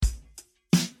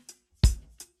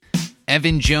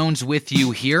Evan Jones with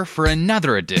you here for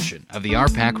another edition of the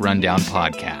RPAC Rundown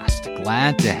Podcast.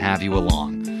 Glad to have you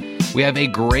along. We have a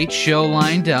great show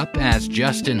lined up as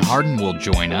Justin Hardin will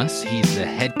join us. He's the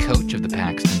head coach of the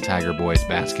Paxton Tiger boys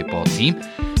basketball team.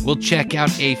 We'll check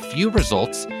out a few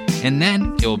results, and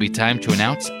then it will be time to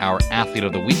announce our Athlete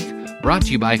of the Week, brought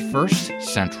to you by First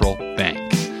Central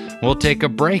Bank. We'll take a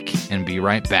break and be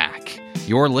right back.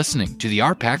 You're listening to the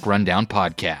RPAC Rundown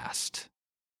Podcast.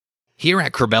 Here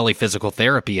at Corbelli Physical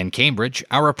Therapy in Cambridge,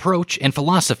 our approach and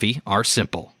philosophy are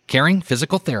simple. Caring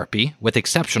physical therapy with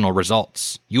exceptional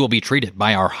results. You will be treated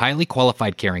by our highly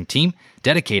qualified caring team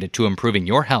dedicated to improving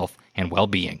your health and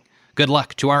well-being. Good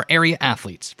luck to our area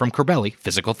athletes from Corbelli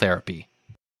Physical Therapy.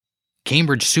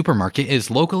 Cambridge Supermarket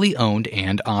is locally owned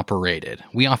and operated.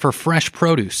 We offer fresh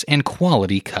produce and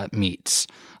quality cut meats,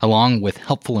 along with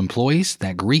helpful employees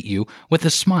that greet you with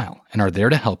a smile and are there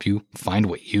to help you find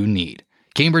what you need.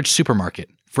 Cambridge Supermarket,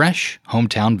 fresh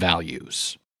hometown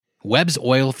values. Webb's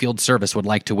Oilfield Service would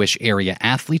like to wish area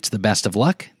athletes the best of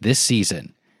luck this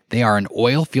season. They are an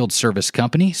oil field service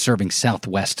company serving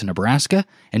southwest Nebraska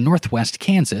and northwest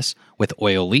Kansas with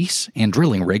oil lease and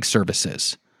drilling rig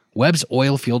services. Webb's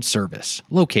Oilfield Service,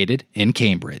 located in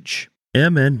Cambridge.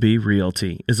 M&B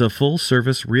Realty is a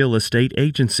full-service real estate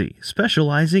agency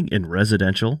specializing in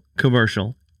residential,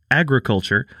 commercial,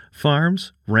 agriculture,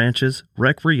 farms, ranches,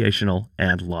 recreational,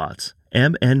 and lots.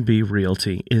 M&B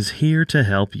Realty is here to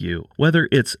help you. Whether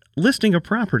it's listing a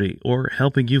property or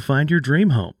helping you find your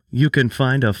dream home, you can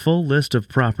find a full list of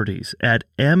properties at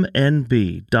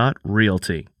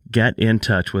mnb.realty. Get in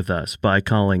touch with us by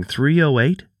calling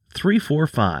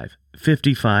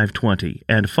 308-345-5520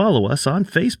 and follow us on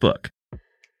Facebook.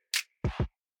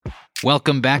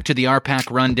 Welcome back to the RPAC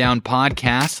Rundown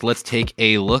Podcast. Let's take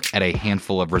a look at a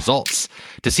handful of results.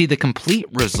 To see the complete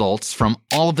results from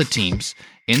all of the teams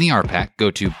in the RPAC, go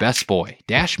to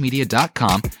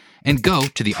bestboy-media.com and go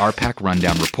to the RPAC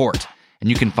Rundown Report, and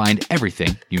you can find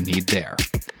everything you need there.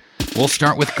 We'll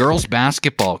start with girls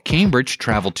basketball. Cambridge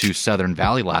traveled to Southern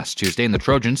Valley last Tuesday, and the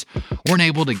Trojans weren't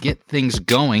able to get things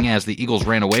going as the Eagles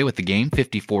ran away with the game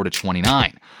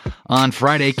 54-29. On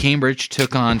Friday, Cambridge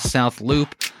took on South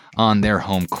Loop on their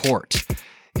home court.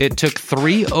 It took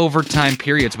 3 overtime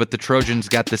periods, but the Trojans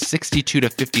got the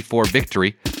 62-54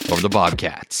 victory over the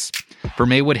Bobcats. For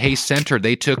Maywood Hayes Center,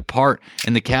 they took part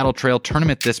in the Cattle Trail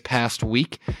Tournament this past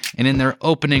week, and in their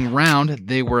opening round,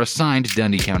 they were assigned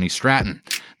Dundee County Stratton.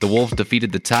 The Wolves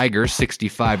defeated the Tigers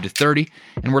 65-30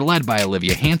 and were led by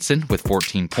Olivia Hansen with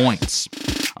 14 points.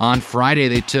 On Friday,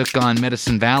 they took on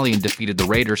Medicine Valley and defeated the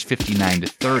Raiders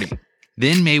 59-30.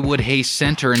 Then Maywood Hayes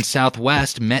Center and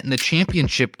Southwest met in the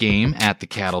championship game at the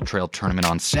Cattle Trail Tournament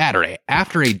on Saturday.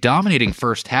 After a dominating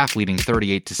first half leading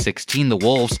 38-16, the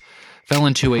Wolves fell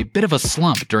into a bit of a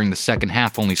slump during the second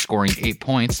half, only scoring 8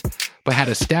 points, but had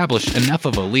established enough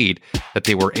of a lead that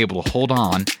they were able to hold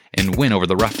on and win over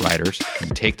the Rough Riders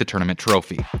and take the tournament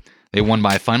trophy. They won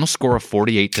by a final score of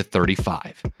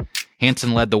 48-35.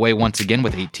 Hansen led the way once again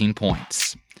with 18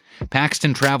 points.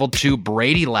 Paxton traveled to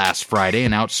Brady last Friday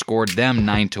and outscored them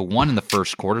 9-1 in the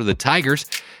first quarter. The Tigers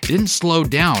didn't slow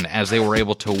down as they were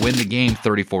able to win the game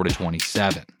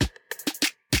 34-27.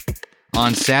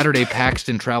 On Saturday,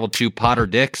 Paxton traveled to Potter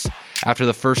Dix. After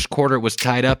the first quarter, it was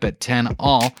tied up at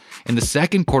 10-all. In the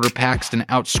second quarter, Paxton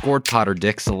outscored Potter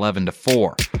Dix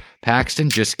 11-4.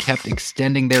 Paxton just kept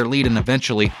extending their lead and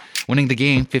eventually winning the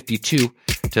game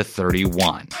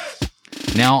 52-31.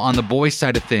 Now, on the boys'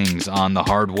 side of things, on the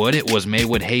hardwood, it was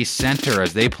Maywood Hayes Center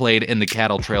as they played in the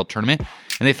Cattle Trail Tournament,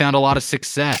 and they found a lot of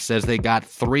success as they got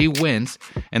 3 wins,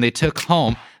 and they took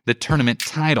home the tournament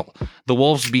title. The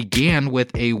Wolves began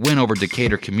with a win over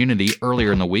Decatur Community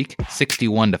earlier in the week,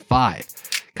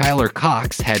 61-5. Kyler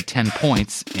Cox had 10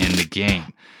 points in the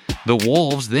game. The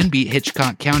Wolves then beat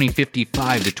Hitchcock County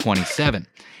 55-27.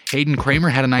 Hayden Kramer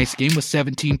had a nice game with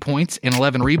 17 points and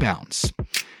 11 rebounds.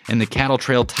 In the Cattle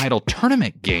Trail title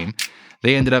tournament game,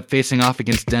 they ended up facing off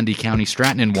against Dundee County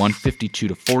Stratton and won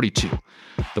 52-42.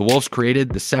 The Wolves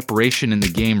created the separation in the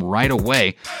game right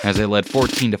away as they led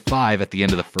 14-5 at the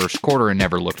end of the first quarter and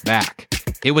never looked back.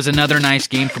 It was another nice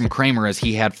game from Kramer as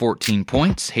he had 14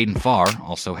 points. Hayden Farr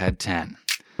also had 10.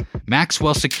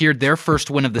 Maxwell secured their first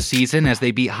win of the season as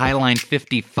they beat Highline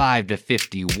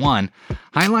 55-51.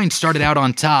 Highline started out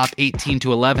on top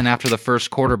 18-11 after the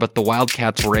first quarter, but the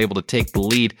Wildcats were able to take the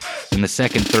lead in the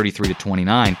second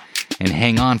 33-29 and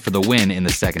hang on for the win in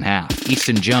the second half.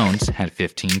 Easton Jones had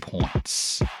 15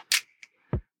 points.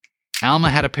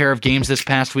 Alma had a pair of games this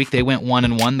past week. They went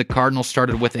 1-1. The Cardinals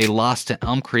started with a loss to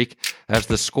Elm Creek as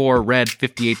the score read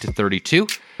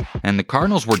 58-32. And the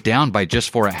Cardinals were down by just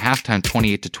 4 at halftime,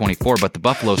 28-24, but the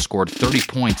Buffalo scored 30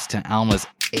 points to Alma's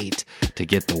 8 to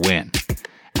get the win.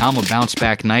 Alma bounced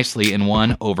back nicely and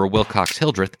won over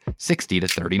Wilcox-Hildreth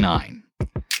 60-39.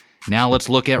 Now let's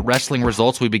look at wrestling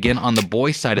results. We begin on the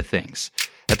boys' side of things.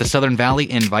 At the Southern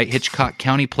Valley Invite, Hitchcock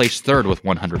County placed third with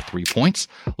 103 points.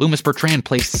 Loomis-Bertrand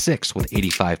placed sixth with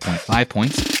 85.5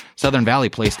 points. Southern Valley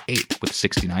placed eighth with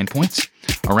 69 points.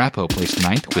 Arapahoe placed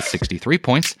ninth with 63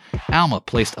 points. Alma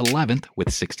placed 11th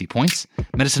with 60 points.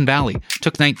 Medicine Valley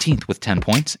took 19th with 10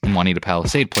 points. And Juanita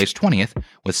Palisade placed 20th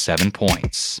with 7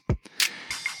 points.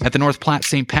 At the North Platte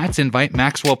St. Pat's Invite,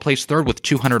 Maxwell placed third with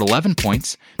 211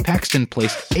 points. Paxton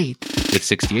placed 8th with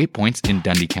 68 points. And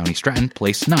Dundee County Stratton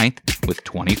placed 9th with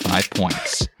 25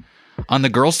 points. On the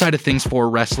girls' side of things for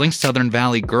wrestling, Southern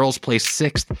Valley girls placed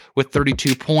 6th with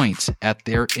 32 points at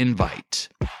their invite.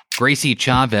 Gracie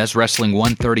Chavez, wrestling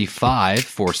 135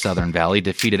 for Southern Valley,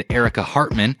 defeated Erica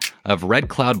Hartman of Red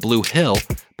Cloud Blue Hill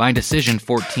by decision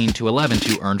 14-11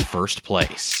 to earn first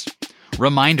place.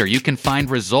 Reminder, you can find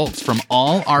results from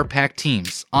all RPAC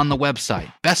teams on the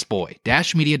website,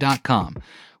 bestboy-media.com.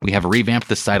 We have revamped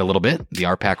the site a little bit. The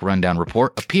RPAC Rundown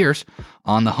Report appears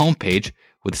on the homepage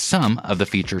with some of the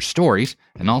featured stories,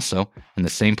 and also in the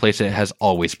same place it has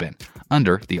always been,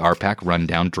 under the RPAC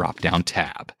Rundown drop-down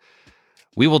tab.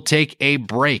 We will take a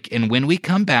break, and when we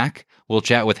come back, we'll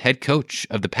chat with head coach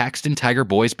of the Paxton Tiger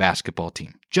boys basketball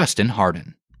team, Justin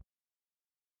Hardin.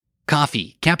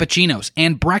 Coffee, cappuccinos,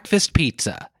 and breakfast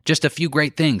pizza. Just a few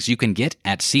great things you can get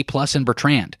at C Plus in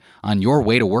Bertrand on your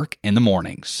way to work in the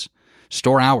mornings.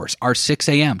 Store hours are 6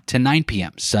 a.m. to 9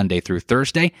 p.m. Sunday through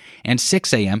Thursday and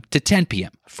 6 a.m. to 10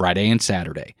 p.m. Friday and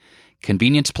Saturday.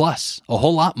 Convenience plus, a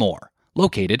whole lot more.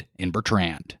 Located in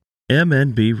Bertrand.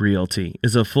 MNB Realty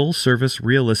is a full-service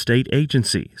real estate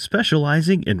agency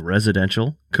specializing in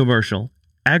residential, commercial,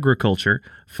 agriculture,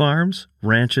 farms,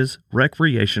 ranches,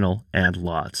 recreational, and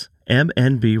lots.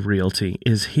 MNB Realty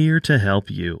is here to help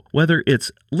you. Whether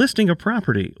it's listing a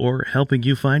property or helping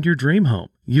you find your dream home,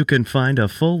 you can find a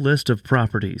full list of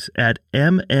properties at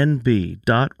mnb.realty.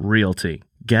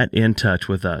 Get in touch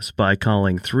with us by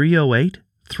calling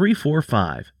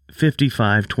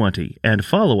 308-345-5520 and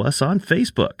follow us on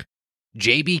Facebook.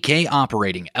 JBK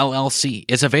Operating LLC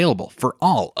is available for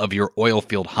all of your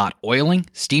oilfield hot oiling,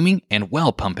 steaming, and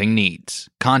well pumping needs.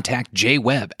 Contact Jay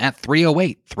Webb at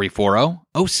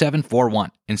 308-340-0741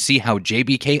 and see how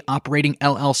JBK Operating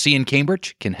LLC in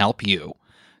Cambridge can help you.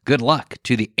 Good luck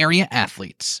to the area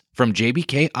athletes from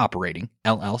JBK Operating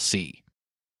LLC.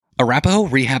 Arapahoe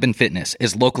Rehab and Fitness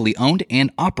is locally owned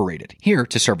and operated, here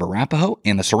to serve Arapahoe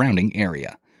and the surrounding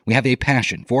area. We have a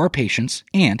passion for our patients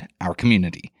and our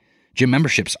community. Gym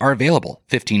memberships are available,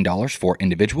 $15 for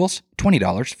individuals,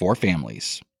 $20 for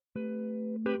families.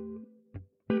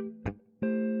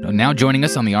 Now joining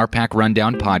us on the RPAC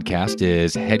Rundown Podcast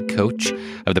is head coach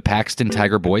of the Paxton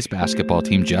Tiger boys basketball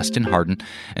team, Justin Hardin.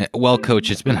 Well, Coach,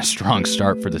 it's been a strong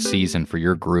start for the season for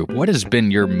your group. What has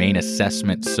been your main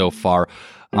assessment so far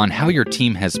on how your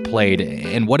team has played,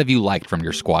 and what have you liked from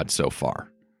your squad so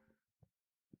far?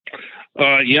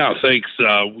 Yeah, thanks.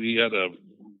 We had a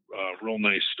real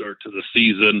nice start to the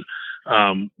season.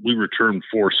 We returned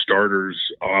 4 starters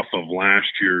off of last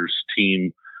year's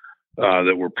team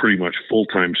that were pretty much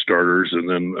full-time starters. And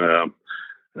then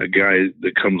a guy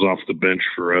that comes off the bench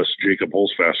for us, Jacob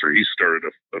Holzfasser, he started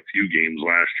a few games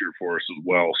last year for us as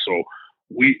well. So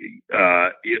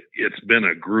it's been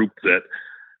a group that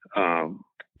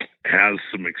has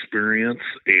some experience,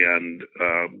 and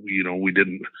we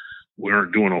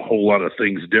aren't doing a whole lot of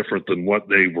things different than what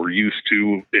they were used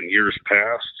to in years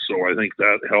past. So I think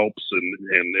that helps,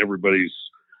 and everybody's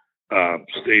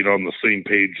stayed on the same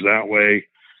page that way.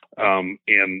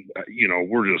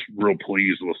 We're just real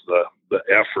pleased with the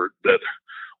effort that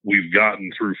we've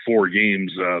gotten through 4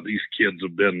 games. These kids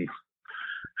have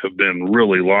been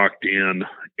really locked in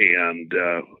and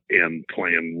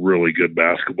playing really good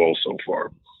basketball so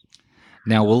far.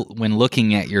 Now, when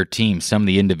looking at your team, some of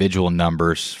the individual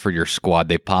numbers for your squad,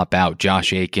 they pop out.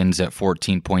 Josh Akins at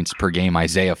 14 points per game,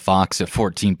 Isaiah Fox at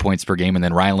 14 points per game, and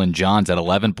then Rylan Johns at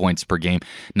 11 points per game.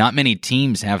 Not many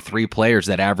teams have 3 players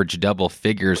that average double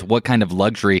figures. What kind of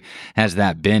luxury has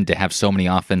that been to have so many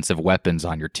offensive weapons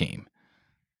on your team?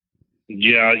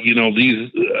 Yeah,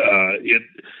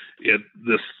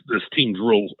 this team's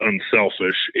real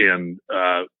unselfish, and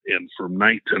from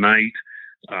night to night,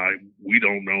 we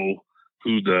don't know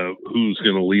who's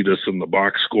going to lead us in the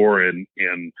box score, and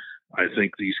I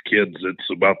think these kids, it's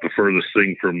about the furthest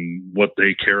thing from what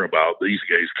they care about. These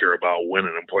guys care about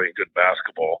winning and playing good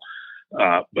basketball.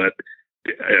 But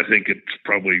I think it's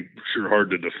probably sure hard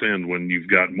to defend when you've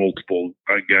got multiple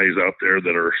guys out there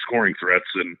that are scoring threats.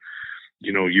 And,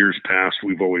 years past,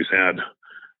 we've always had,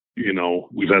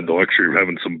 we've had the luxury of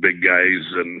having some big guys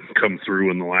and come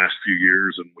through in the last few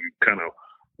years, and we've kind of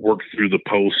worked through the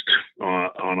post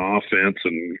on offense,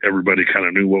 and everybody kind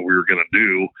of knew what we were going to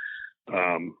do.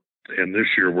 And this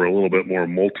year we're a little bit more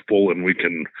multiple, and we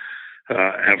can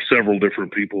have several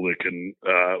different people that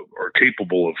are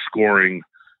capable of scoring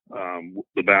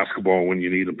the basketball when you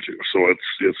need them to. So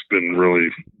it's been really,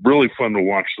 really fun to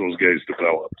watch those guys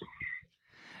develop.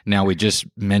 Now, we just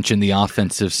mentioned the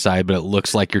offensive side, but it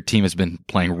looks like your team has been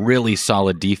playing really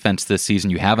solid defense this season.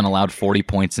 You haven't allowed 40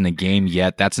 points in a game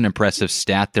yet. That's an impressive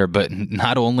stat there. But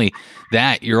not only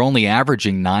that, you're only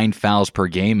averaging 9 fouls per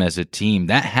game as a team.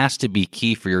 That has to be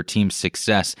key for your team's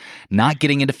success, not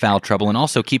getting into foul trouble and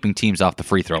also keeping teams off the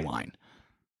free throw line.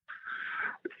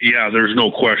 Yeah, there's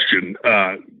no question.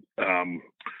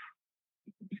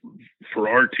 For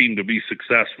our team to be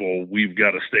successful, we've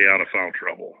got to stay out of foul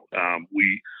trouble.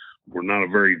 We're not a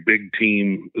very big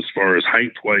team as far as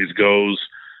height-wise goes,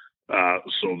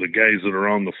 so the guys that are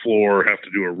on the floor have to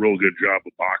do a real good job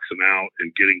of boxing out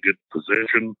and getting good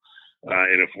position.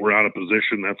 And if we're out of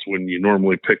position, that's when you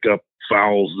normally pick up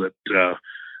fouls that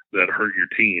hurt your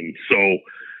team. So,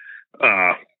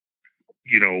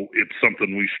 it's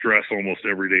something we stress almost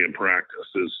every day in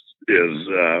practice is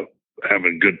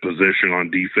having good position on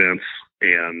defense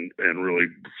and really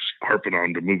harping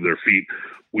on to move their feet.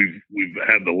 We've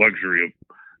had the luxury of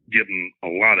getting a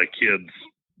lot of kids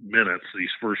minutes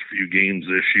these first few games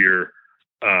this year.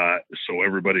 So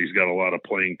everybody's got a lot of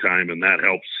playing time, and that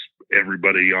helps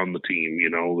everybody on the team.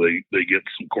 They get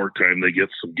some court time, they get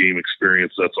some game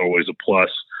experience. That's always a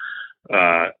plus.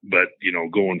 But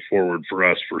going forward for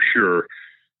us, for sure,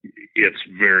 it's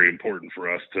very important for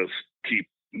us to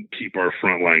keep our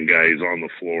frontline guys on the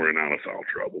floor and out of foul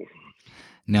trouble.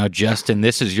 Now, Justin,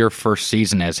 this is your first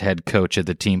season as head coach of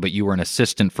the team, but you were an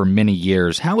assistant for many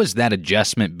years. How has that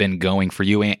adjustment been going for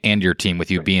you and your team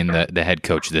with you being the head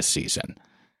coach this season?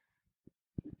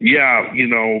 Yeah, I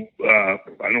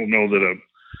don't know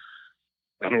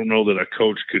that a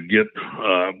coach could get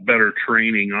better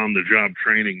training, on the job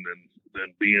training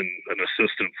than being an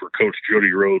assistant for Coach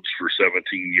Jody Rhodes for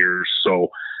 17 years. So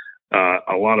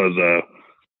a lot of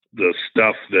the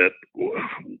stuff that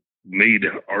made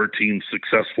our team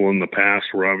successful in the past,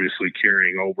 we're obviously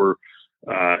carrying over.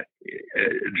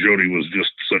 Jody was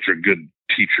just such a good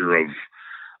teacher of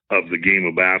the game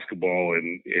of basketball,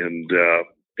 and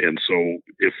so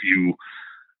if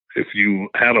you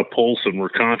had a pulse and were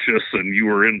conscious and you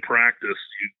were in practice,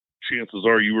 chances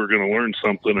are you were going to learn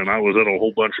something. And I was at a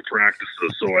whole bunch of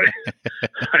practices, so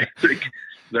I think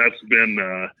that's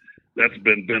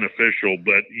been beneficial.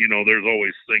 But there's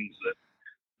always things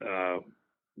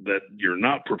that you're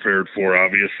not prepared for,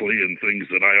 obviously, and things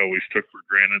that I always took for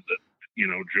granted that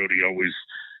Jody always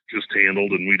just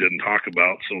handled and we didn't talk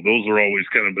about. So those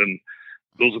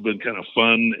have been kind of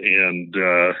fun and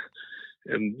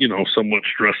somewhat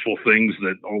stressful things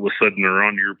that all of a sudden are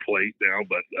on your plate now.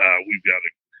 But we've got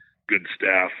a good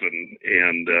staff,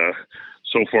 and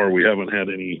so far we haven't had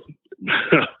any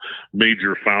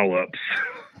major foul ups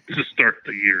to start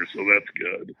the year, so that's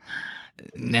good.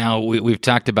 Now, we've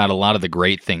talked about a lot of the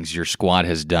great things your squad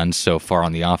has done so far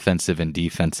on the offensive and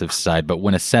defensive side, but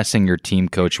when assessing your team,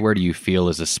 Coach, where do you feel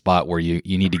is a spot where you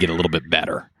need to get a little bit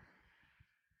better?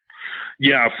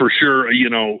 Yeah, for sure.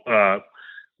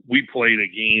 We played a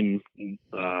game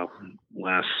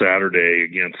last Saturday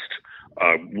against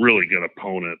a really good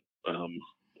opponent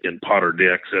in Potter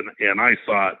Dix, and I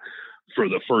thought for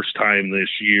the first time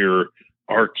this year,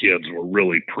 our kids were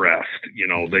really pressed.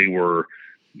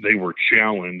 They were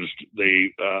challenged.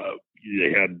 They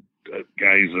had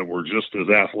guys that were just as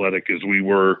athletic as we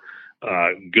were,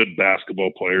 good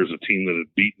basketball players, a team that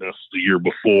had beaten us the year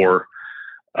before.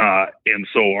 And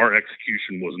so our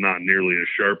execution was not nearly as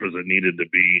sharp as it needed to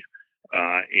be.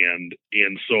 And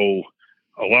so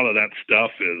a lot of that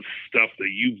stuff is stuff that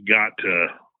you've got to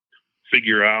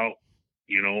figure out,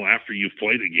 after you've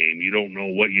played a game. You don't know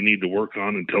what you need to work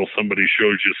on until somebody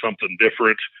shows you something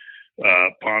different.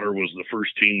 Potter was the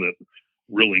first team that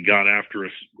really got after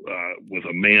us with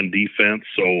a man defense.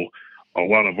 So a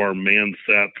lot of our man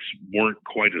sets weren't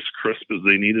quite as crisp as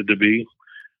they needed to be.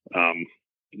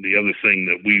 The other thing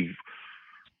that we've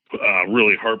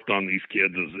really harped on these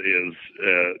kids is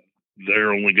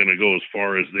they're only going to go as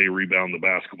far as they rebound the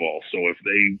basketball. So if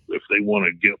they want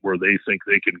to get where they think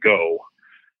they can go,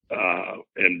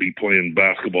 and be playing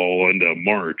basketball into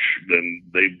March, then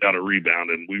they've got to rebound.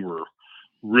 And we were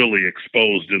really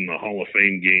exposed in the Hall of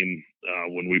Fame game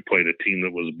when we played a team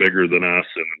that was bigger than us,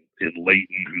 and in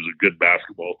Layton, who's a good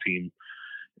basketball team.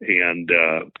 And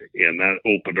that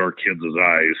opened our kids'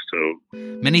 eyes. So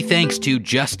many thanks to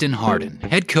Justin Hardin,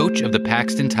 head coach of the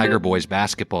Paxton Tiger boys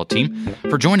basketball team,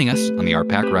 for joining us on the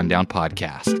RPAC Rundown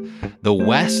podcast. The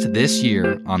West this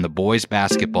year on the boys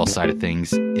basketball side of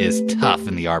things is tough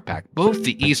in the RPAC. Both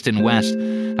the East and West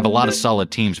have a lot of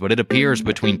solid teams, but it appears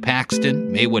between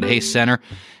Paxton, Maywood Hayes Center,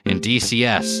 and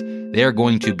DCS, they're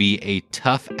going to be a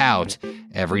tough out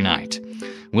every night.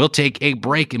 We'll take a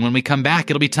break, and when we come back,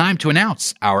 it'll be time to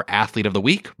announce our Athlete of the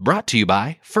Week, brought to you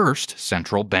by First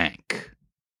Central Bank.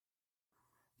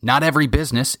 Not every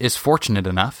business is fortunate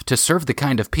enough to serve the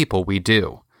kind of people we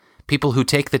do. People who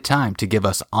take the time to give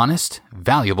us honest,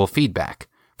 valuable feedback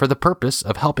for the purpose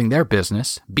of helping their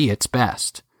business be its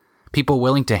best. People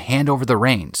willing to hand over the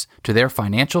reins to their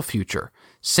financial future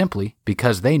simply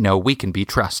because they know we can be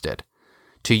trusted.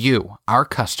 To you, our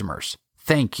customers,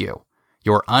 thank you.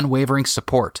 Your unwavering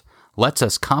support lets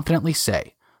us confidently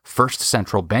say First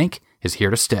Central Bank is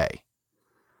here to stay.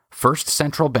 First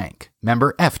Central Bank,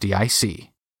 member FDIC.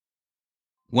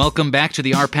 Welcome back to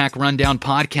the RPAC Rundown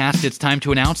Podcast. It's time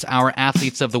to announce our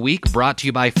Athletes of the Week, brought to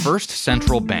you by First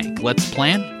Central Bank. Let's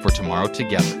plan for tomorrow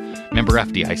together. Member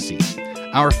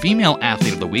FDIC. Our female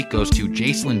Athlete of the Week goes to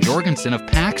Jacelyn Jorgensen of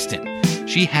Paxton.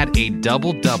 She had a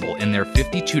double-double in their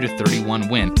 52-31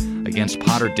 win against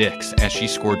Potter Dix as she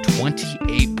scored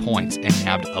 28 points and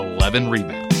nabbed 11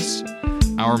 rebounds.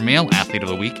 Our male Athlete of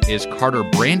the Week is Carter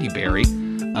Brandyberry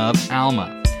of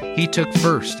Alma. He took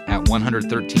first at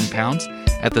 113 pounds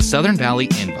at the Southern Valley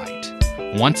Invite.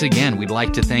 Once again, we'd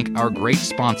like to thank our great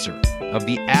sponsor of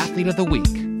the Athlete of the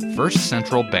Week, First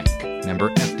Central Bank, member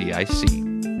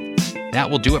FDIC. That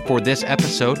will do it for this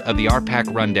episode of the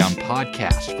RPAC Rundown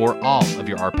Podcast. For all of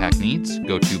your RPAC needs,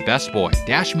 go to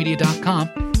bestboy-media.com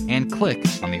and click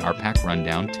on the RPAC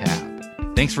Rundown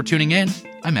tab. Thanks for tuning in.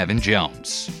 I'm Evan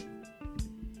Jones.